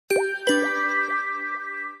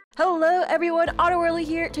Hello everyone, Otter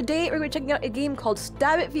here. Today we're going to be checking out a game called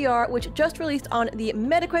Saber VR, which just released on the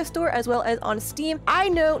MetaQuest store as well as on Steam. I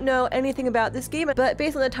don't know anything about this game, but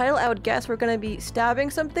based on the title, I would guess we're going to be stabbing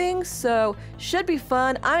some things, so should be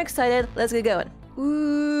fun. I'm excited. Let's get going.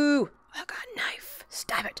 Ooh, I got a knife.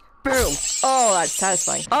 Stab it. Boom. Oh, that's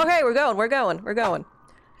satisfying. Okay, we're going.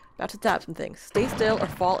 About to stab some things. Stay still or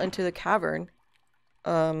fall into the cavern.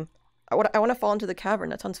 I want to fall into the cavern.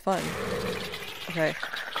 That sounds fun. Okay.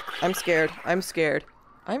 I'm scared.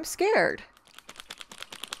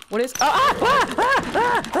 What is— Stop!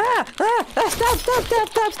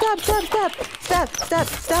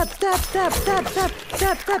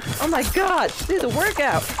 Oh my god! This is a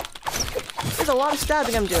workout! There's a lot of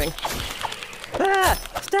stabbing I'm doing.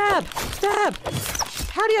 Stab!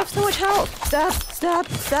 How do you have so much health? Stab!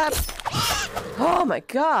 Oh my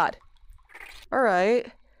god!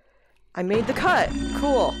 Alright. I made the cut.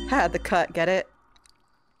 Cool. Had the cut, get it?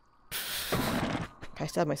 I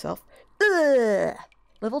stabbed myself. Ugh.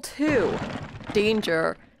 Level 2.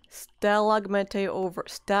 Danger. Stalagmite over.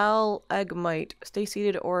 Stalagmite. Stay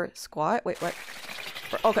seated or squat. Wait, what?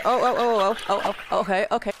 Okay.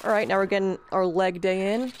 Okay. Alright, now we're getting our leg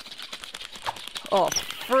day in. Oh,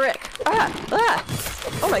 frick.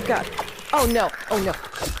 Oh my god. Oh no.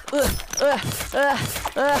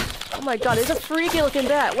 Oh my god, it's a freaky looking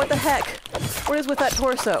bat. What the heck? What is with that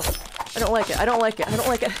torso? I don't like it.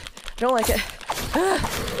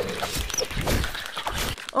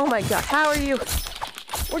 Oh my god, how are you?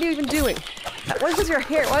 What are you even doing? What is with your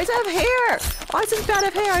hair? Why does it have hair? Why does this bat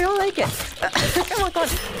have hair? I don't like it. Oh my god,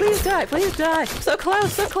 please die. So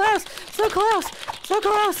close.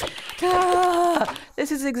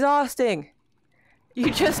 This is exhausting.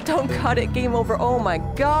 You just don't cut it. Game over. Oh my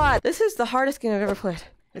god. This is the hardest game I've ever played.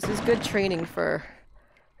 This is good training for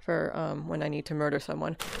when I need to murder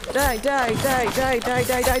someone. Die.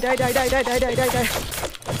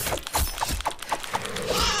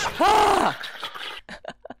 Ah!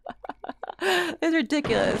 It's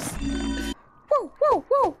ridiculous. Whoa.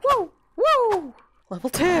 Level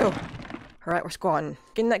 2. Alright, we're squatting.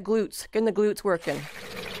 Getting the glutes working.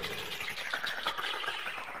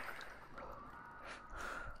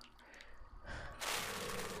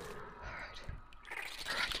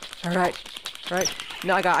 Alright.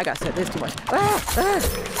 No, I got set. This is too much. Die.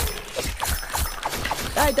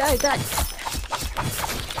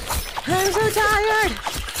 I'm so tired.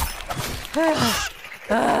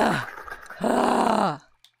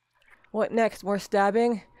 What next? More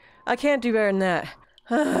stabbing? I can't do better than that.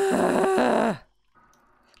 Oh,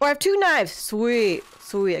 I have 2 knives. Sweet.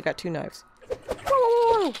 I got 2 knives.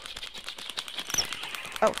 Whoa.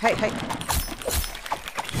 Oh, hey.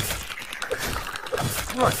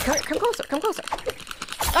 Come on, come closer.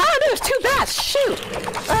 Ah, there's 2 bats! Shoot!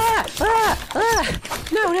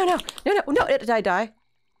 No, did I die?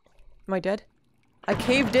 Am I dead? I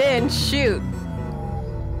caved in, shoot!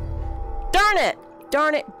 Darn it!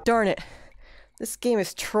 This game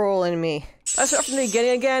is trolling me. I start from the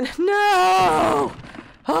beginning again? No!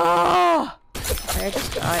 Oh! Okay, I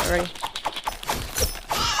just died already.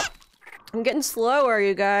 I'm getting slower,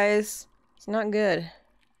 you guys. It's not good.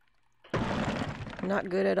 Not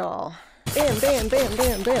good at all. Bam.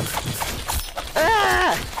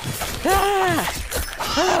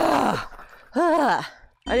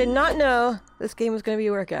 I did not know this game was going to be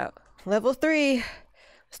a workout. Level 3.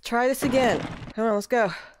 Let's try this again. Come on, let's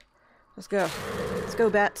go. Let's go,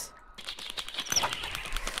 bats.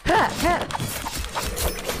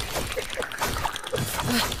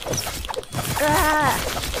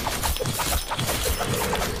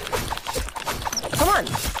 Come on.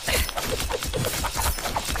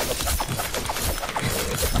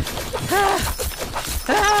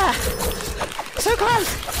 So close!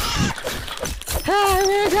 I'm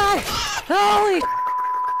gonna die! Holy!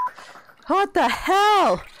 What the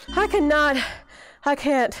hell? I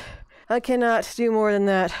cannot do more than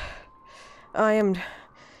that. I am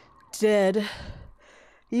dead.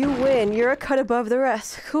 You win. You're a cut above the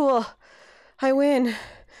rest. Cool. I win.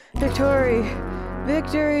 Victory!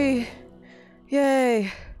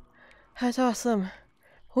 Yay! That's awesome.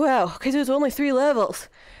 Wow, because there's only 3 levels.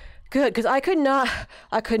 Good, because I could not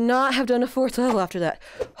have done a 4th level after that.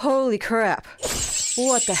 Holy crap.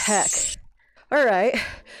 What the heck? Alright,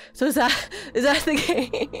 so is that the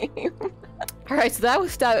game? Alright, so that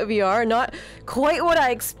was Saber VR. Not quite what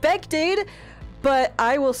I expected, but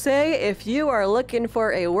I will say if you are looking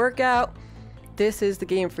for a workout, this is the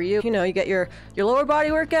game for you. You know, you get your lower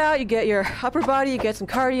body workout, you get your upper body, you get some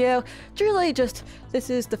cardio. It's really just This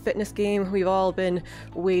is the fitness game we've all been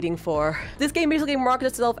waiting for. This game basically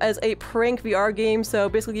markets itself as a prank VR game, so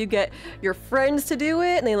basically you get your friends to do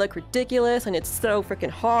it and they look ridiculous and it's so freaking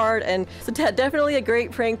hard, and so definitely a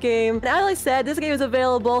great prank game. And as I said, this game is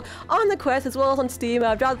available on the Quest as well as on Steam.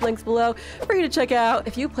 I've dropped the links below for you to check out.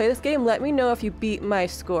 If you play this game, let me know if you beat my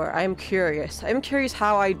score. I'm curious. I'm curious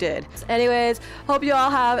how I did. Anyways, hope you all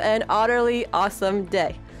have an utterly awesome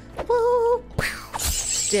day. Woo!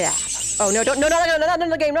 Stab. Oh no, don't, no, no, no, no, not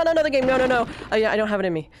another game, not another game, no, no, no. I don't have it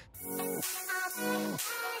in me.